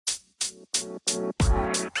You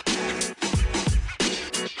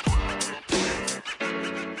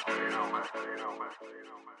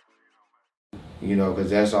know,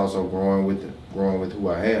 because that's also growing with who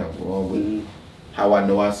I am, growing with how I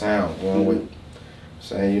know I sound, growing with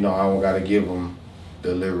saying, you know, I don't got to give them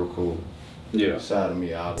the lyrical side of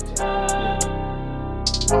me all the time.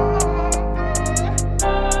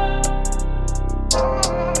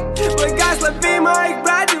 Благослови моих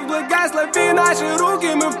братьев, благослови наши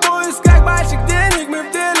руки. Мы в поисках больших денег, мы в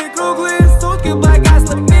деле круглые сутки.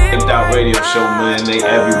 Благослови Without radio show, man, they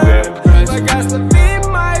everywhere. Благослови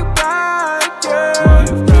моих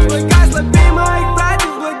братьев, благослови моих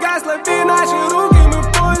братьев, благослови наши руки. Мы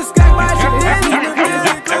в поисках больших денег, мы в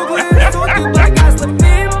деле круглые сутки.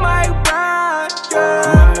 Благослови моих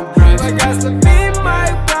братьев, благослови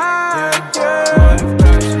моих братьев.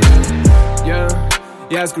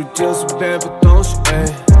 Я скрутил себе подушки,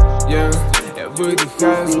 я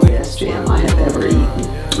выдыхаю с Best jam I have ever eaten.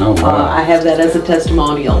 Oh, wow. I have that as a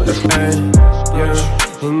testimonial.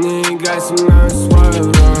 И не играй со мной свою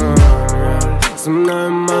роль. Со мной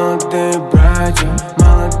молодые братья.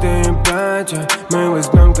 Мы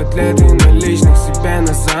возьмем котлеты наличных себе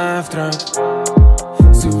на завтрак.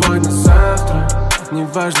 Сегодня-завтра,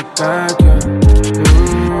 неважно как я.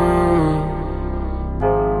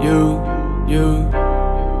 You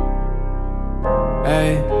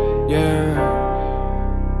Hey, yeah.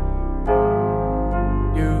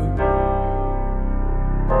 You.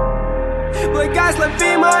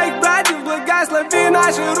 Благослови моих братьев, благослови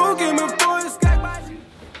наши руки, мы в поисках.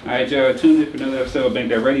 Alright, y'all, tune in for another episode of Bank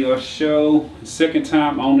That Radio Show. Second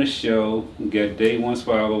time on the show. We got Day One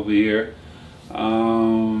Spot over here.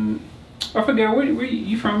 I forgot, where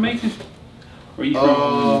you from, Macon? Where you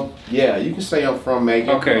from? Yeah, you can say I'm from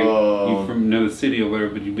Macon. Okay, you from another city or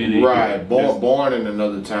whatever, but you've been in right, born in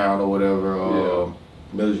another town or whatever.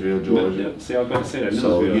 Millersville, Georgia. See, I was about to say that.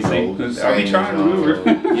 So, you know, I'll be trying to remember.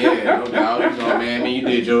 Yeah, no doubt. You know, man. I mean, you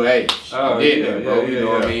did your age. Oh, you did yeah, that, bro. yeah, you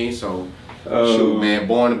know what I mean? So, shoot, man.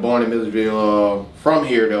 Born in Millersville. From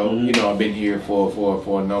here, though. You know, I've been here for a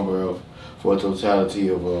totality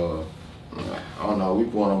of, I don't know, we've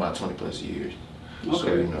going on about 20 plus years. Okay,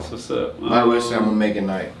 so, you know, that's what's up. might as well say I'm gonna make a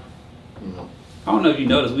night. You know. I don't know if you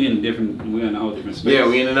noticed, we're in a whole different space. Yeah,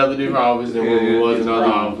 we in another different office than where we was in other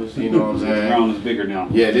office. You know what I'm saying? The round is bigger now.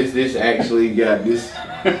 Yeah, this actually got this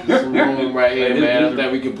room right here, man. I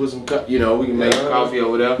think we can put some, we can make some coffee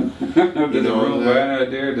over there. There's a room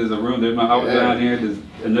behind there. There's a room. There's my house behind here. There's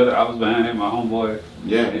another house behind here. My homeboy.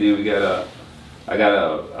 Yeah. And then we got I got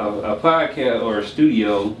a podcast or a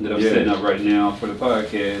studio that I'm setting up right now for the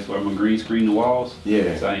podcast where I'm gonna green screen the walls.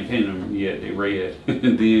 Yeah. So I ain't painted them yet. They red.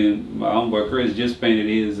 And then my homeboy Chris just painted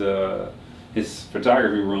his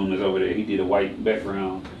photography room that's over there. He did a white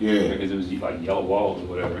background. Yeah. Because it was like yellow walls or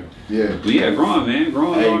whatever. Yeah. But yeah, growing, man.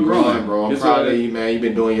 Growing. Growing, bro. I'm proud of you, man. You've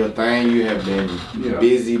been doing your thing. You have been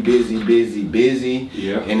busy.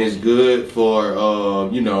 Yeah. And it's good for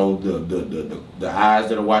the eyes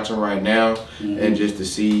that are watching right now, and just to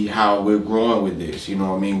see how we're growing with this. You know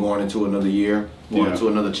what I mean? Going into another year, going into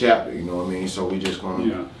another chapter. You know what I mean? So we just gonna.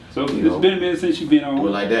 Yeah. So it's been a minute since you've been on. Do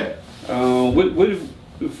it like that.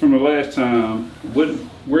 From the last time,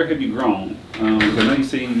 where have you grown? Because I know you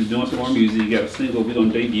say you're doing some more music. You got a single we're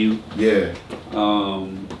gonna debut. Yeah.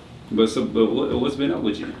 But what's been up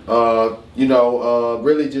with you?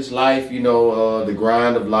 Really just life. The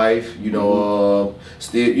grind of life.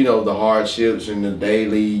 Still, the hardships and the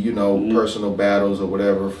daily, personal battles or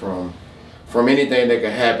whatever from anything that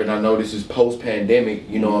could happen. I know this is post-pandemic,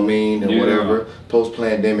 you know what I mean, and whatever,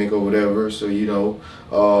 post-pandemic or whatever. So,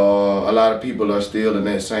 a lot of people are still in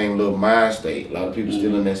that same little mind state. A lot of people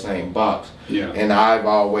still in that same box. Yeah. And I've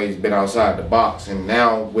always been outside the box. And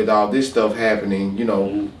now with all this stuff happening,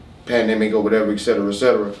 pandemic or whatever, et cetera,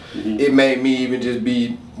 it made me even just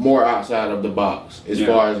be more outside of the box as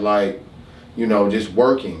far as like, just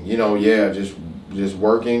working, just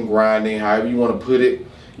working, grinding, however you want to put it.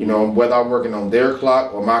 Whether I'm working on their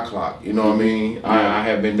clock or my clock, you know what I mean? I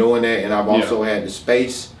have been doing that, and I've also had the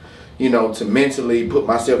space, to mentally put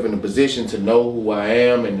myself in a position to know who I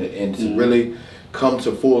am and to really come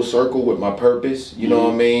to full circle with my purpose, you know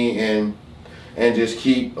what I mean? And just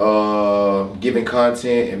keep giving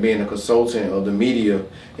content and being a consultant of the media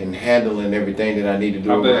and handling everything that I need to do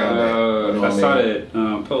around that. I saw that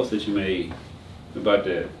post that you made about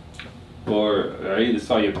that. Or I either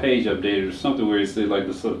saw your page updated or something where it said like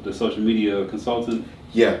the social media consultant.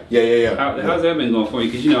 Yeah. How's that been going for you?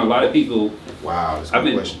 Because a lot of people. Wow, that's a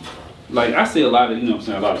good question. Like I see a lot of, a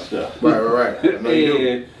lot of stuff. Right. I know you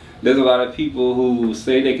do. there's a lot of people who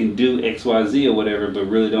say they can do X, Y, Z or whatever, but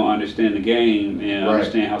really don't understand the game and Right.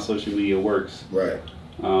 understand how social media works. Right.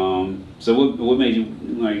 So what made you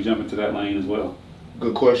like jump into that lane as well?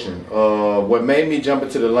 Good question. What made me jump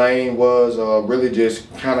into the lane was really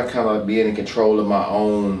just kind of being in control of my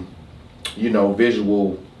own,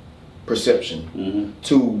 visual perception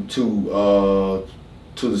to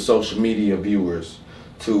the social media viewers,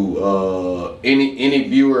 to any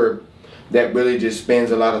viewer that really just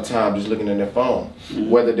spends a lot of time just looking at their phone,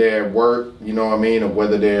 whether they're at work, or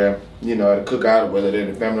whether they're at a cookout, or whether they're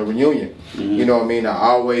at a family reunion. I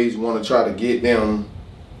always want to try to get them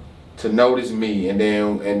to notice me, and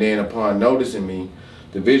then upon noticing me,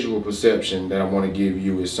 the visual perception that I want to give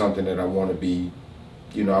you is something that I want to be,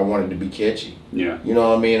 I want it to be catchy. Yeah.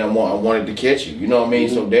 I want it to catch you.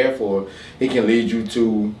 So therefore, it can lead you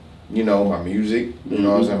to, my music.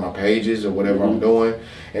 My pages or whatever I'm doing,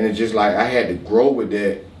 and it's just like I had to grow with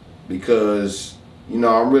that because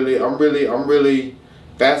I'm really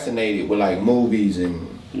fascinated with like movies and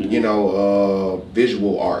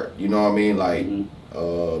visual art. Like.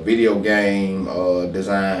 Video game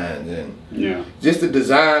designs and just the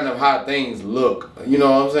design of how things look.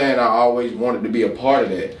 I always wanted to be a part of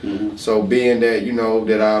that. So being that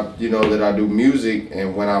that I do music,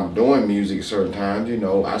 and when I'm doing music certain times,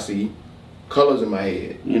 I see colors in my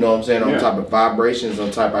head. On type of vibrations,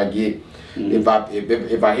 on type I get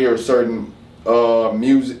if I hear a certain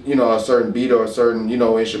music, a certain beat or a certain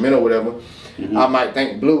instrumental or whatever, I might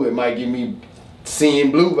think blue. It might give me seeing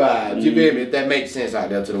blue vibes, you feel me? If that makes sense out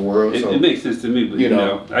there to the world. It makes sense to me, but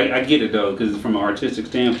I get it though, because from an artistic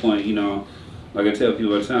standpoint, like I tell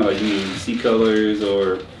people all the time, like you see colors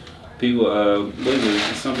or people. What is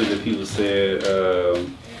it? Something that people said.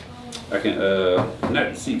 I can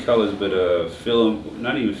not see colors, but feel them.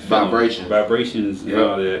 Not even feel vibrations and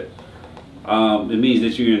all that. It means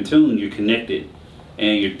that you're in tune, you're connected,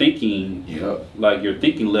 and your thinking, like your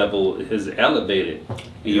thinking level is elevated,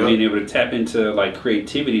 and you're being able to tap into like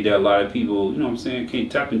creativity that a lot of people, can't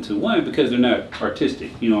tap into. One, because they're not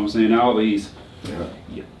artistic. I always,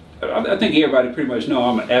 I think everybody pretty much know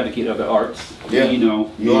I'm an advocate of the arts. Yeah,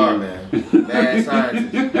 you are, man. Mad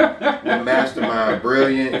scientist, you're mastermind,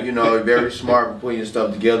 brilliant. Very smart for putting your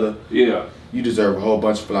stuff together. Yeah. You deserve a whole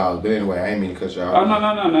bunch of flowers. But anyway, I ain't mean to cut you off. Oh no,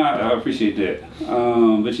 I appreciate that.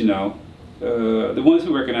 But the ones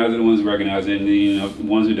who recognize it, the ones who recognize it, and the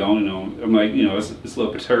ones who don't, I'm like, it's a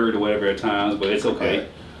little perturbed or whatever at times, but it's okay.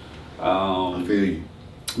 I feel you.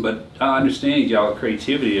 But I understand y'all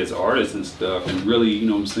creativity as artists and stuff, and really,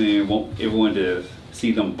 want everyone to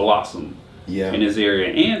see them blossom in this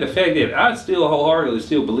area. And the fact that I still wholeheartedly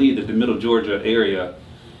still believe that the Middle Georgia area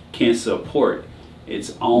can support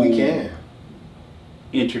its own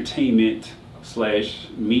entertainment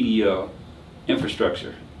 / media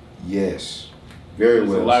infrastructure. Yes, very There's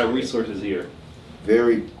well. a lot of said. resources here.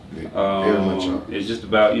 Very much. It's just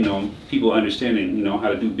about people understanding how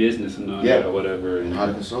to do business and that or whatever, and how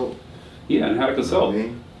to consult. Yeah, and how to consult.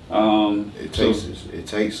 It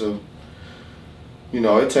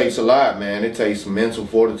takes a lot, man. It takes mental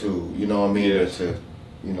fortitude. Yes.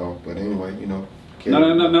 But anyway, No.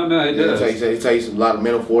 It does. It takes a lot of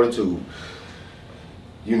mental fortitude.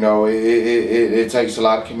 It takes a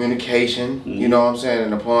lot of communication.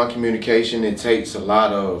 And upon communication, it takes a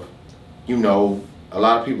lot of, a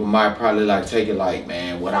lot of people might probably like take it like,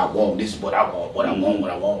 man, what I want, this is what I want, what I want,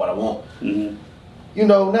 what I want, what I want.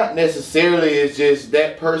 Not necessarily. It's just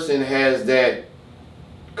that person has that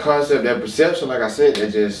concept, that perception, like I said,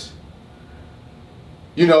 that just,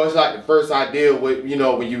 it's like the first idea with,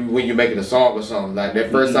 when you're making a song or something, like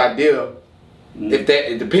that first idea. If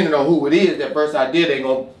that, depending on who it is, that first idea,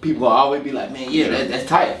 people gonna always be like, man, that's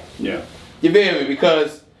tight. Yeah. You feel me?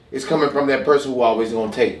 Because it's coming from that person who always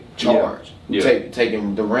gonna take charge,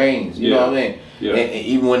 taking the reins. You know what I mean? Yeah. And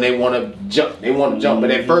even when they want to jump, But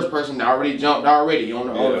that first person already jumped on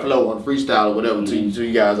the flow, on the freestyle or whatever. To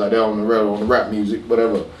you guys out there on the rap music,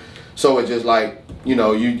 whatever. So it's just like you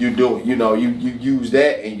use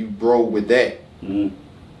that and you grow with that. From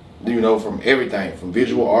everything, from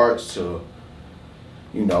visual arts to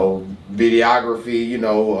videography,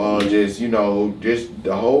 just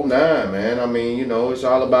the whole nine, man. It's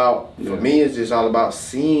all about, for me, it's just all about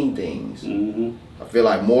seeing things. I feel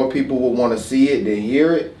like more people will want to see it than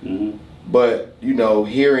hear it, but,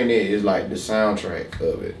 hearing it is like the soundtrack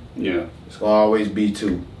of it. Yeah. It's going to always be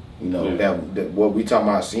two, that what we talking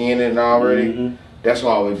about, seeing it already, that's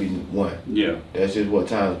going to always be one. Yeah. That's just what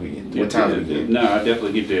times we get. No, I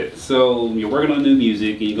definitely get that. So you're working on new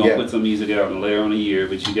music, and you're going to put some music out in later on a year,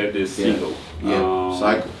 but you got this single.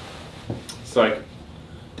 Cycle.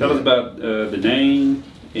 Tell us about the name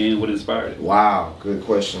and what inspired it? Wow, good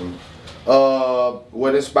question.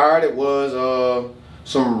 What inspired it was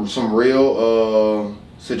some real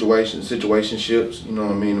situationships. You know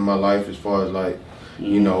what I mean, in my life, as far as like,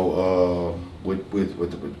 you know, with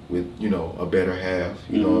you know, a better half.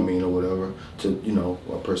 You know what I mean, or whatever, to, you know,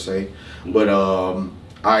 per se. But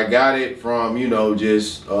I got it from, you know,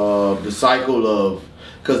 just the cycle of,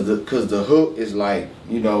 cause the hook is like,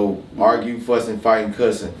 you know, argue, fussing, fighting,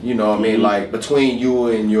 cussing. You know what I mean, like between you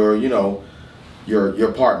and your, you know,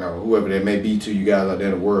 your partner, whoever that may be to you guys out there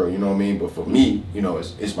in the world. You know what I mean. But for me, you know,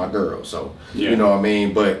 it's my girl. So you know what I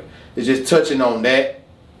mean. But it's just touching on that,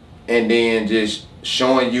 and then just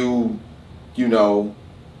showing you, you know,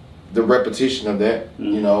 the repetition of that,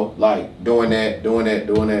 you know, like doing that,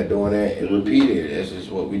 and repeat it. That's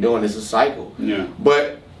just what we're doing. It's a cycle. Yeah.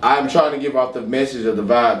 But I'm trying to give out the message of the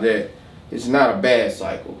vibe that it's not a bad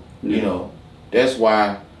cycle. You know, that's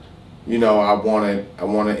why, you know, I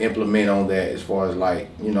wanna implement on that, as far as like,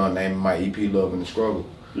 you know, naming my EP "Love and the Struggle."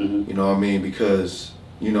 You know what I mean? Because,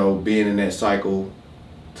 you know, being in that cycle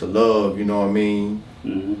to love, you know what I mean,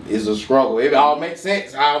 is a struggle. It all makes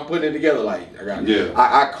sense how I'm putting it together. Like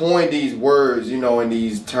I coined these words, you know, and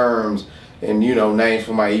these terms and, you know, names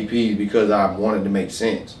for my EPs because I wanted to make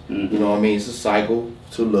sense. You know what I mean? It's a cycle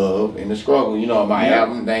to love and the struggle. You know, my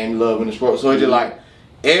album named "Love and the Struggle." So it's just like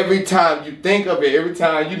every time you think of it, every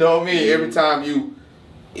time, you know what I mean, every time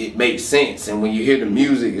it makes sense. And when you hear the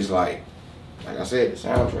music, it's like I said, the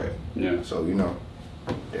soundtrack. Yeah. So, you know,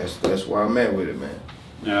 that's where I'm at with it, man.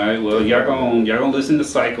 All right, well, y'all gonna listen to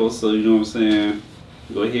Cycle, so you know what I'm saying.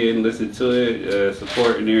 Go ahead and listen to it,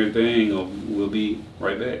 support and everything. Or we'll be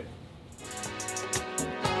right back.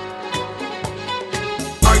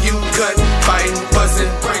 Are you cutting, fighting,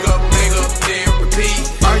 fussing, break up, make up, then repeat?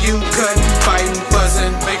 Are you cutting, fighting,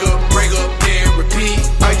 fussing, make up, break up, then repeat?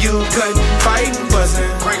 Are you cutting, fighting,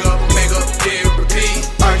 fussing, break up, make up, then repeat?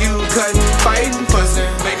 Are you cutting, fighting,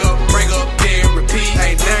 fussing, make up, break up, then repeat?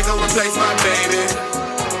 Ain't never gonna replace my baby.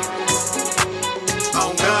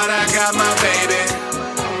 Oh God, I got my baby.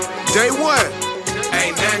 Day one,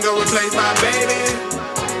 ain't nothing gonna replace my baby.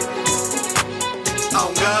 Oh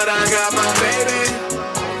God, I got my baby.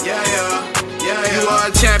 Yeah. You are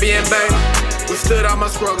a champion, baby. We stood out my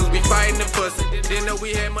struggles, we fighting and fussing. Didn't know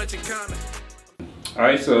we had much in common. All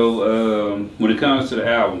right, so when it comes to the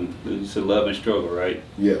album, it's a Love and Struggle, right?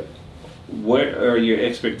 Yeah. What are your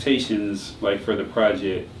expectations like for the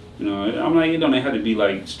project? You know, I'm like, it don't have to be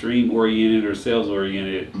like stream oriented or sales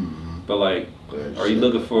oriented, but like, are you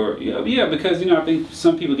looking for? Yeah, because, you know, I think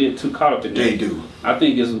some people get too caught up in that. They do. I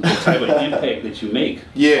think it's the type of impact that you make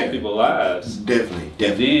on people's lives. Definitely. And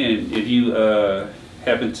then if you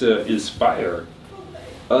happen to inspire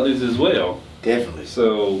others as well. Definitely.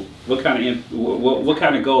 So what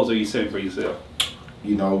kind of goals are you setting for yourself?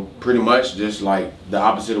 You know, pretty much just like the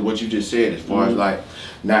opposite of what you just said, as far as like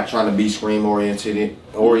not trying to be scream oriented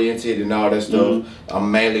and all that stuff. I'm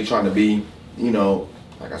mainly trying to be, you know,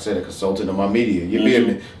 like I said, a consultant of my media. You feel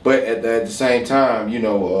me? But at the same time, you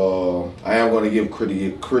know, I am going to give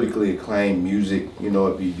critically acclaimed music. You know,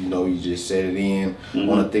 if you just set it in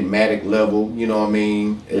on a thematic level. You know what I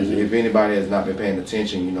mean? If anybody has not been paying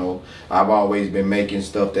attention, you know, I've always been making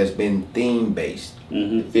stuff that's been theme based.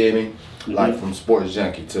 You feel me? Like from Sports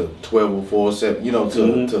Junkie to 12:07, you know,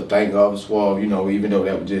 to Thank God for Suave, you know, even though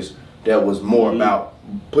that was more about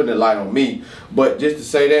putting a light on me. But just to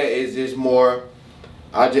say that is just more,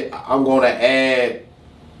 I'm gonna add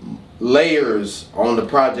layers on the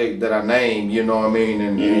project that I named, you know what I mean,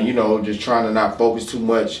 and you know, just trying to not focus too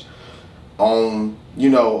much on, you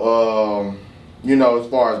know, as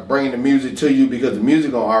far as bringing the music to you, because the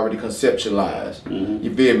music gonna already conceptualize.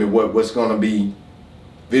 You feel me? What's gonna be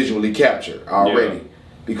visually captured already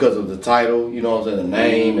because of the title, you know what I'm saying, the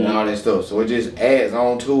name and all that stuff. So it just adds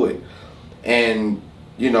on to it. And,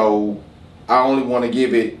 you know, I only want to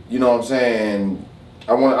give it, you know what I'm saying,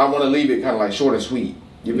 I want to leave it kind of like short and sweet.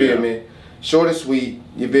 You feel me? Short and sweet,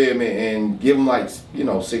 you feel me? And give them like, you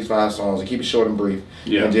know, 6-5 songs and keep it short and brief.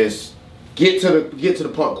 And just get to the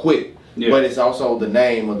point quick. But it's also the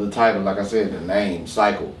name of the title, like I said, the name,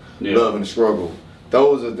 Cycle, Love and the Struggle.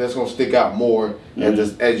 That's gonna stick out more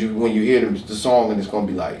as you when you hear the song, and it's gonna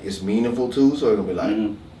be like, it's meaningful too. So it's gonna be like,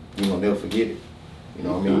 you're gonna never forget it. You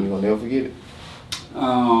know what I mean? You're gonna never forget it.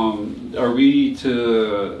 Are we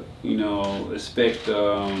to, you know, expect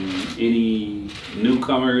any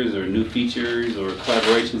newcomers or new features or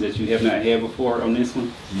collaborations that you have not had before on this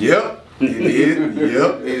one? Yep, it is.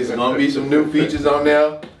 Yep, it's gonna be some new features on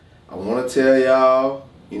there. I wanna tell y'all,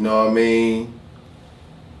 you know what I mean?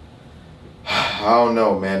 I don't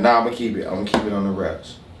know, man. Nah, I'm gonna keep it on the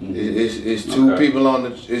wraps. It's two people on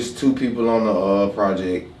the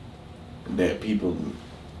project that people,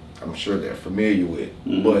 I'm sure they're familiar with,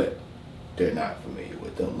 but they're not familiar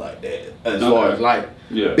with them like that. As far as like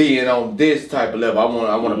being on this type of level,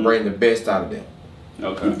 I want to bring the best out of them.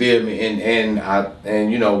 Okay. You feel me?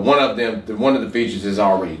 And you know, one of the features is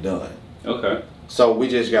already done. Okay. So we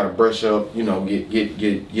just gotta brush up, you know, get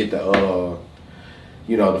the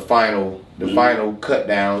you know, the final cut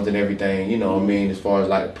downs and everything, you know what I mean, as far as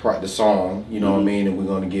like the song, you know what I mean, and we're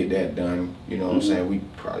gonna get that done, you know what I'm saying. We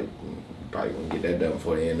probably gonna get that done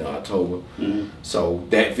before the end of October. So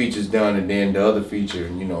that feature's done, and then the other feature,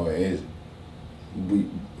 you know, is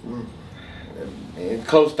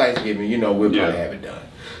close Thanksgiving, you know, we'll probably have it done.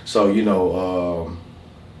 So, you know,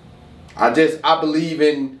 I believe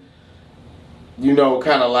in, you know,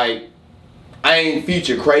 kind of like, I ain't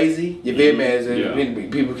feature crazy. You feel me? As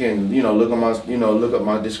people can, you know, look up my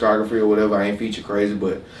discography or whatever. I ain't feature crazy,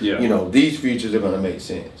 but you know, these features are gonna make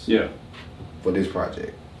sense. For this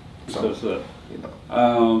project. So, you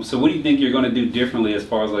know. So what do you think you're gonna do differently as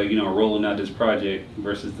far as like, you know, rolling out this project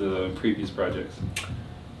versus the previous projects?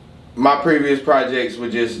 My previous projects were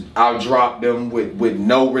just, I'll drop them with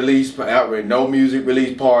no release, no music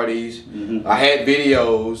release parties. I had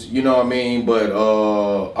videos, you know what I mean, but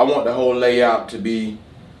I want the whole layout to be,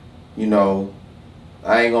 you know,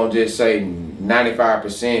 I ain't gonna just say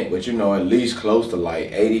 95%, but you know, at least close to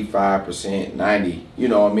like 85%, 90, you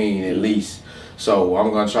know what I mean, at least. So I'm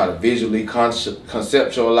gonna try to visually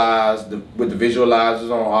conceptualize with the visualizers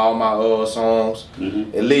on all my songs.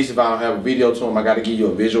 At least if I don't have a video to them, I gotta give you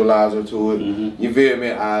a visualizer to it. You feel me?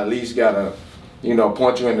 I at least gotta, you know,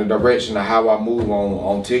 point you in the direction of how I move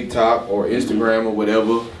on TikTok or Instagram or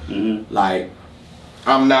whatever. Like,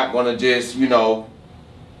 I'm not gonna just, you know,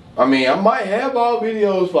 I mean, I might have all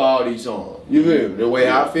videos for all these songs. You feel me? The way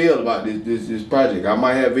I feel about this project, I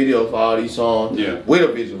might have videos for all these songs with a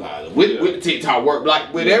visualizer, with the TikTok work,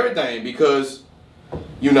 like with everything, because,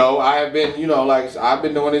 you know, I have been, you know, like I've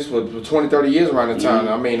been doing this for 20, 30 years around the time.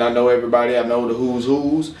 I mean, I know everybody, I know the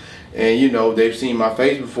who's, and you know, they've seen my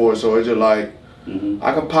face before, so it's just like,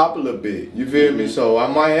 I can pop a little bit, you feel me? So I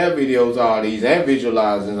might have videos, all these, and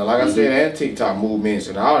visualizing, and like I said, and TikTok movements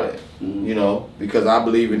and all that. You know, because I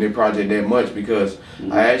believe in the project that much, because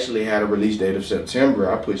I actually had a release date of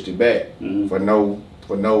September. I pushed it back for no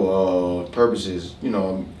purposes, you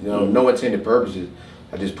know, no intended purposes.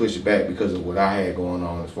 I just pushed it back because of what I had going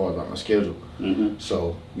on as far as like my schedule.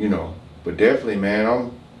 So, you know, but definitely, man,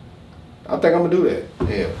 I think I'm gonna do that.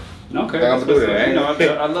 Yeah. Okay. I'm gonna do that. You know,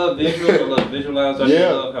 I love visuals. I love visualize. I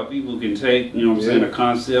love how people can take, you know what I'm saying, a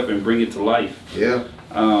concept and bring it to life.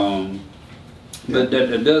 But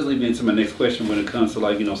that does lead me into my next question when it comes to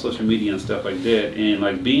like, you know, social media and stuff like that, and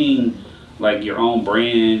like being like your own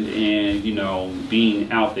brand and, you know,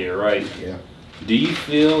 being out there, right? Do you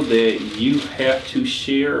feel that you have to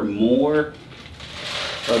share more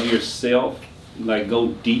of yourself, like go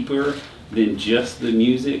deeper than just the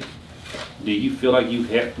music? Do you feel like you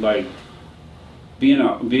have, like, being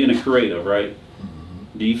a creative, right?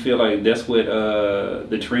 Do you feel like that's what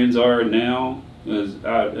the trends are now?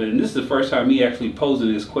 And this is the first time me actually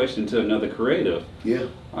posing this question to another creative.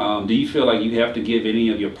 Do you feel like you have to give any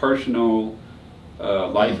of your personal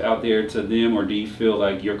life out there to them, or do you feel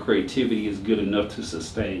like your creativity is good enough to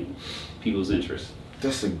sustain people's interest?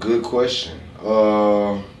 That's a good question.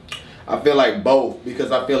 I feel like both,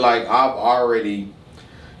 because I feel like I've already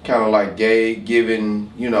kind of like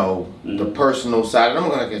given, you know, the personal side, and I'm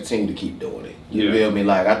gonna continue to keep doing it. You feel me?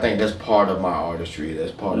 Like, I think that's part of my artistry.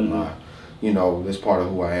 That's part of my, you know, that's part of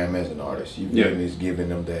who I am as an artist. You feel me? Is giving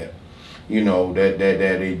them that, you know, that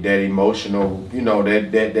emotional, you know,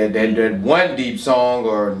 that one deep song,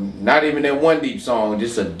 or not even that one deep song,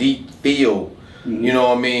 just a deep feel. You know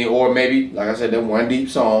what I mean? Or maybe, like I said, that one deep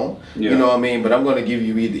song. You know what I mean? But I'm gonna give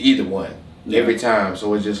you either one every time.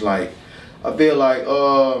 So it's just like, I feel like,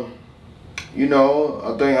 you know,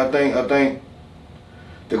 I think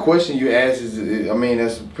the question you asked is, I mean,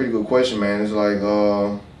 that's a pretty good question, man. It's like,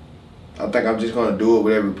 I think I'm just gonna do it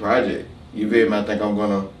with every project. You feel me? I think I'm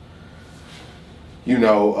gonna, you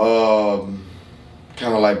know,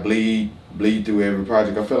 kind of like bleed through every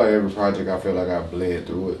project. I feel like every project, I feel like I bled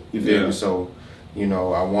through it. You feel me? So, you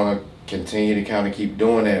know, I want to continue to kind of keep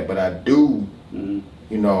doing that, but I do, you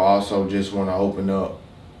know, also just want to open up,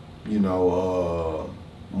 you know,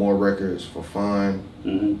 more records for fun,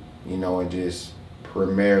 you know, and just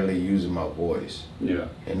primarily using my voice,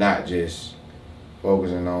 and not just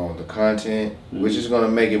focusing on the content, which is gonna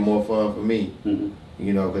make it more fun for me,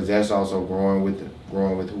 you know, because that's also growing with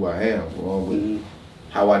who I am, growing with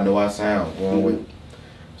how I know I sound, growing with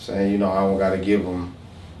saying, you know, I don't gotta give them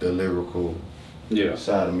the lyrical Yeah.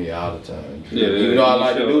 side of me all the time. Yeah, Even though I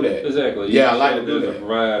like to do that. Exactly. Yeah, I like to do there's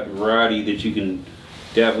that. a variety that you can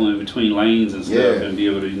dabble in between lanes and stuff Yeah. and be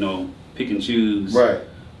able to, you know, pick and choose. Right.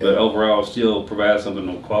 But overall, still provide something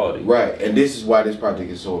of quality. Right. And this is why this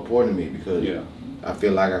project is so important to me, because Yeah. I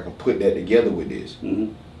feel like I can put that together with this. Mm-hmm.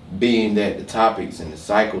 Being that the topics and the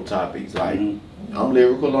cycle topics, like Mm-hmm. I'm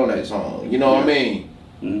lyrical on that song. You know what I mean?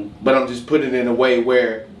 Mm-hmm. But I'm just putting it in a way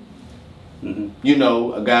where, Mm-hmm. you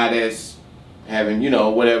know, a guy that's having, you know,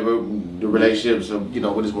 whatever the relationships of, you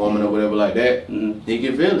know, with his woman or whatever like that, Mm-hmm. he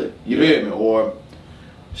can feel it. You feel me? Or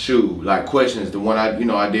shoot, like Questions, the one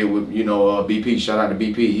I did with, you know, BP. Shout out to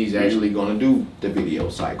BP. He's actually gonna do the video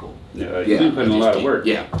cycle. Yeah, you've been putting a lot of work.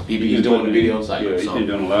 Yeah, BP is doing the video cycle. Yeah, he's so, been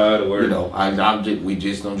doing a lot of work. you know, we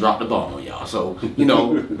just don't drop the ball on y'all. So, you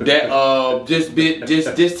know, that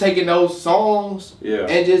just taking those songs Yeah.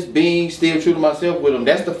 and just being still true to myself with them.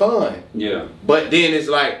 That's the fun. Yeah. But then it's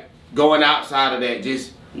like going outside of that,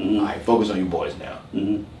 just Mm-hmm. all right, focus on you boys now.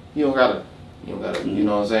 Mm-hmm. You don't gotta, you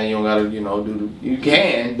know what I'm saying? You don't gotta, you know, you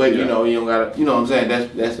can, but you Yeah. know, you don't gotta, you know what I'm saying?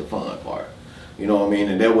 That's the fun part. You know what I mean?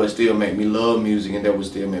 And that would still make me love music, and that would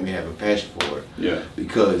still make me have a passion for it. Yeah.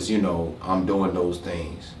 Because, you know, I'm doing those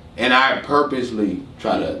things. And I purposely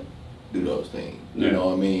try to do those things. You Yeah. know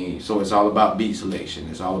what I mean? So it's all about beat selection.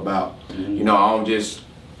 It's all about, Mhm. you know, I don't just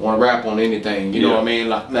want to rap on anything. You know Yeah. what I mean?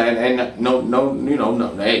 Like, and no,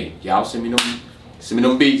 hey, y'all send me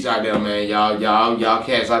them beats out there, man. Y'all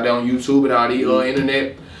cats out there on YouTube and all the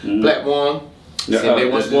internet Mhm. platform. Yeah, Send they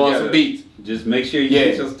want yeah. some beats. Just make sure you Yeah.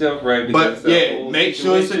 get your stuff right. But because that yeah, whole make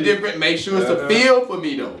sure it's a situation- different, make sure it's a Uh-huh. feel for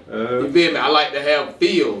me though. Uh-huh. You feel me? I like to have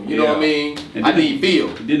feel. You know what I Yeah. mean? And I then- need feel.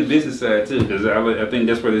 Then the business side too, because I think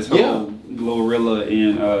that's where this whole Yeah. Glorilla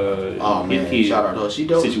and Oh man, Kid shout out to her. She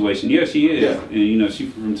dope. situation. Yeah, she is. Yeah. And you know, she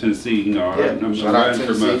from Tennessee. You know, Yeah. I'm Shout out riding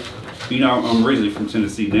from Tennessee. you know, I'm originally from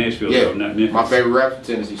Tennessee, Nashville, Yeah, though, not Memphis. my favorite rapper from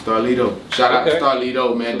Tennessee, Starlito. Shout out to Okay.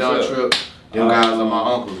 Starlito, man. Don What's up? Trip. Them guys are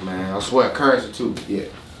my uncles, man. I swear, Currency too. Yeah.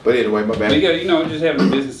 But anyway, my But bad. yeah, you know, just having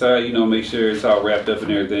the business side, you know, make sure it's all wrapped up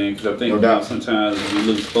and everything. Because I think No you know, doubt. sometimes we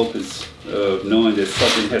lose focus of knowing that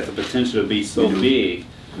something has the potential to be so We do. big,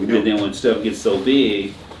 We do. and then when stuff gets so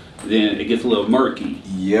big, then it gets a little murky,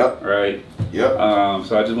 Yep. right? Yep.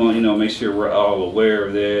 So I just want you know make sure we're all aware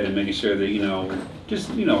of that and making sure that you know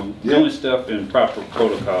just you know Yeah. doing stuff in proper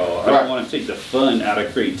protocol. I Right. don't want to take the fun out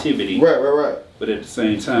of creativity, Right. but at the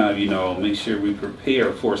same time, you know, make sure we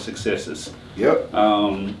prepare for successes. Yep.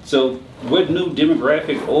 So what new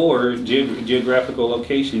demographic or geographical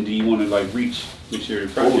location do you want to like reach with your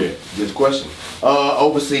project? Ooh, good question.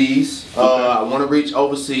 Overseas. I want to reach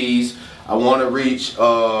overseas. I want to reach.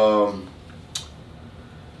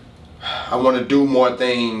 I want to do more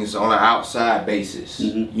things on an outside basis.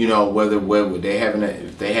 Mhm. You know, whether they having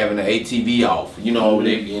if they having an ATV off. You know, Mhm.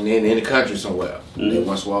 they in the country somewhere. They Mhm.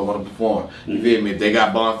 once in a while want to perform. You feel me? If they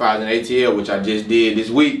got bonfires in ATL, which I just did this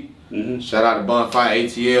week. Mm-hmm. Shout out to Bonfire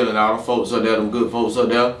ATL and all the folks up there, them good folks up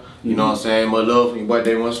there. You know what I'm saying? Much love for your boy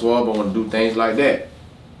Day One Swab. I want to do things like that.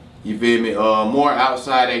 You feel me? More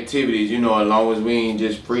outside activities, you know, as long as we ain't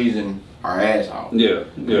just freezing our ass off. Yeah,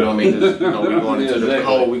 You know what I mean? 'Cause, you know, we're going into Yeah, the exactly.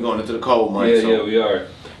 cold. We're going into the cold month. Yeah, so, yeah, we are.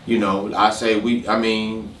 you know, I say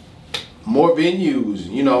more venues.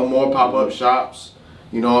 You know, more pop-up shops.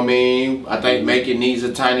 You know what I mean? I think Macon needs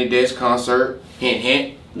a Tiny Desk concert. Hint,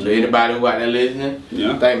 hint. To anybody who out there listening,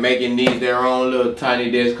 Yeah. I think Macon needs their own little Tiny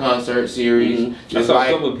Desk concert series. I Just saw a like,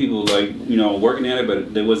 couple of people like you know working at it,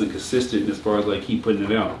 but they wasn't consistent as far as like keep putting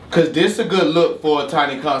it out. cause this a good look for a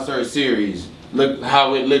tiny concert series. Look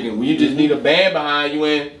how it looking. You just need a band behind you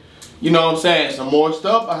and, you know what I'm saying, some more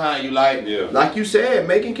stuff behind you. Like, Yeah. like you said,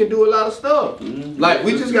 Macon can do a lot of stuff. Mhm. Like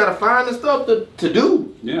we just gotta find the stuff to do,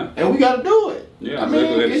 Yeah. and we gotta do it. Yeah, I mean,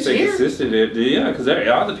 exactly. We have to it's stay here. consistent. Yeah, because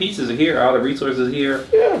all the pieces are here, all the resources are here,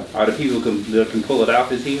 Yeah, all the people that can pull it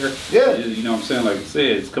off is here. Yeah. You know what I'm saying? Like I said,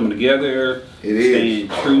 it's coming together, It is. staying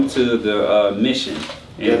true to the mission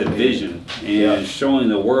and the Definitely. vision, and Yeah. showing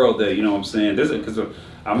the world that, you know what I'm saying, this is because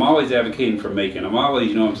I'm always advocating for Macon. I'm always,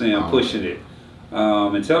 you know what I'm saying, pushing it.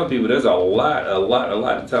 And telling people there's a lot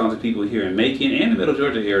of talented people here in Macon and the Middle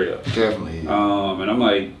Georgia area. definitely. And I'm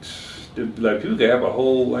like people can have a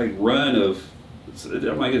whole like run of,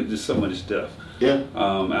 I'm like, it's just so much stuff Yeah.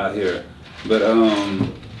 out here. But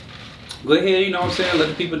go ahead, you know what I'm saying, let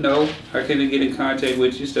the people know how can they get in contact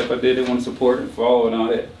with you, stuff like that they want to support and follow and all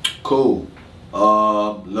that. Cool.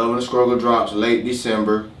 Love and the Struggle drops late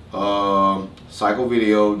December. Cycle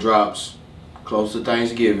video drops close to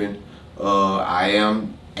Thanksgiving. I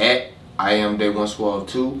am Day One Swab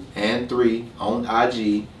 2 and 3 on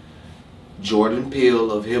IG. Jordan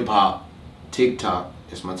Peele of Hip Hop, TikTok.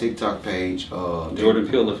 It's my TikTok page. Jordan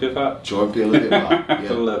Peele of Hip Hop. Jordan Peele of Hip Hop. Yeah.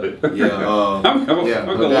 I love it. Yeah. I'm gonna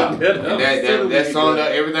look that up. And that's on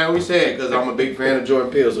everything we said because I'm a big fan of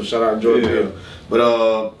Jordan Peele. So shout out to Jordan Peele.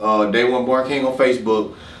 But Day One Born King on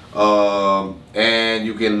Facebook, and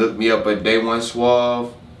you can look me up at Day One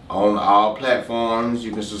Suave on all platforms.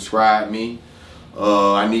 You can subscribe me.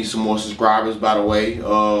 I need some more subscribers, by the way.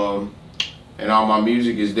 And all my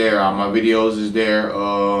music is there. All my videos is there.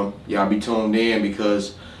 Y'all be tuned in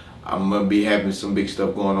because I'm gonna be having some big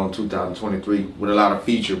stuff going on 2023 with a lot of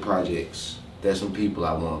feature projects. There's some people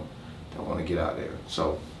I want to get out there.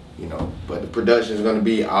 So, you know, but the production is gonna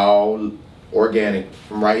be all organic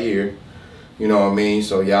from right here. You know what I mean?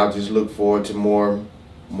 So y'all just look forward to more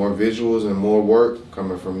visuals and more work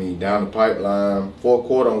coming from me down the pipeline. Fourth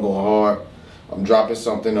quarter, I'm going hard. I'm dropping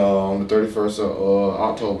something on the 31st of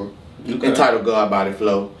October. Okay. Entitled God Body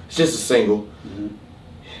Flow. It's just a single.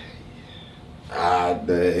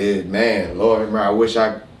 Man, Lord, I wish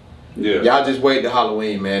I. Yeah. Y'all just wait to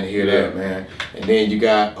Halloween, man, to hear that, man. And then you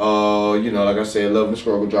got, you know, like I said, Love and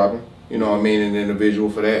Struggle dropping. You know what I mean, and then the visual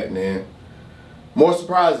for that, and then more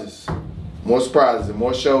surprises and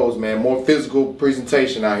more shows, man. More physical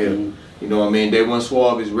presentation out here. You know what I mean. Day One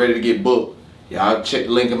Suave is ready to get booked. Y'all check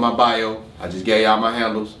the link in my bio. I just gave y'all my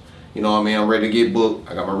handles. You know what I mean? I'm ready to get booked.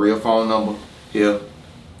 I got my real phone number here.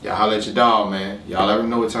 Y'all holler at your dog, man. Y'all let me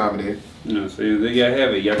know what time it is. You know, so there y'all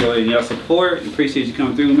have it. Y'all go ahead and y'all support. Appreciate you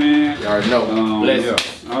coming through, man. Y'all already know.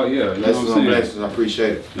 Blessings. Yeah. Oh, yeah. Blessings on blessings. I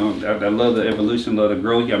appreciate it. You know, I love the evolution, love the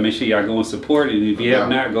growth. Y'all make sure y'all go and support it. And if you have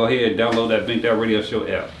not, go ahead and download that Banged Out Radio Show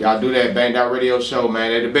app. Y'all do that Banged Out Radio Show,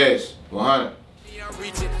 man. They the best. 100.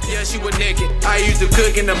 Yeah, she was naked. I used to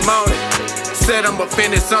cook in the morning. Said I'ma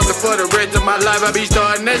finish something for the rest of my life. I be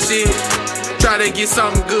starting that shit. Try to get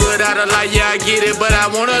something good out of life. Yeah, I get it, but I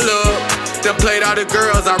wanna love. Done played all the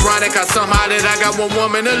girls. Ironic how somehow that I got one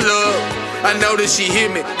woman to love. I know that she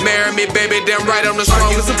hit me, marry me, baby. Damn right, I'm the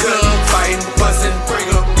strongest of club. Fighting, busting, bring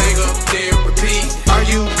up, make up, then repeat. Are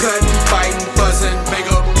you cutting?